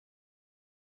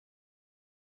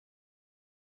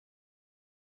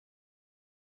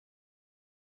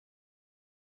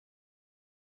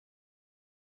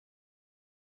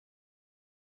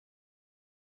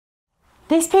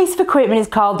This piece of equipment is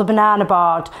called the banana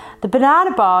board. The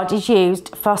banana board is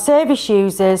used for service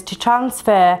users to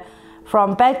transfer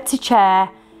from bed to chair,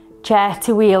 chair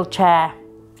to wheelchair.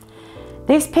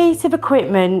 This piece of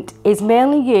equipment is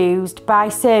mainly used by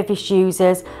service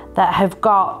users that have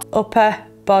got upper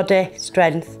body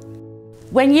strength.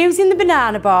 When using the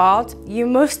banana board, you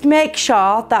must make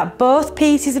sure that both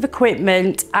pieces of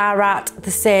equipment are at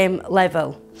the same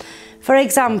level. For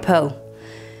example,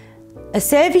 a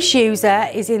service user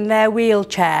is in their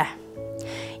wheelchair.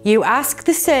 You ask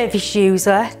the service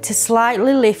user to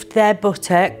slightly lift their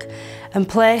buttock and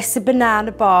place the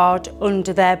banana board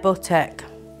under their buttock.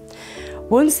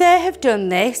 Once they have done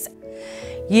this,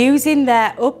 using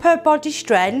their upper body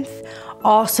strength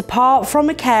or support from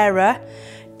a carer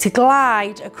to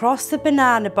glide across the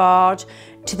banana board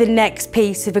to the next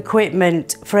piece of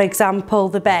equipment, for example,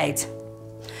 the bed.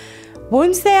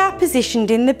 Once they are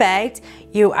positioned in the bed,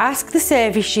 you ask the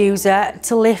service user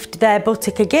to lift their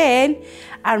buttock again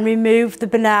and remove the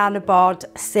banana board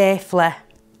safely.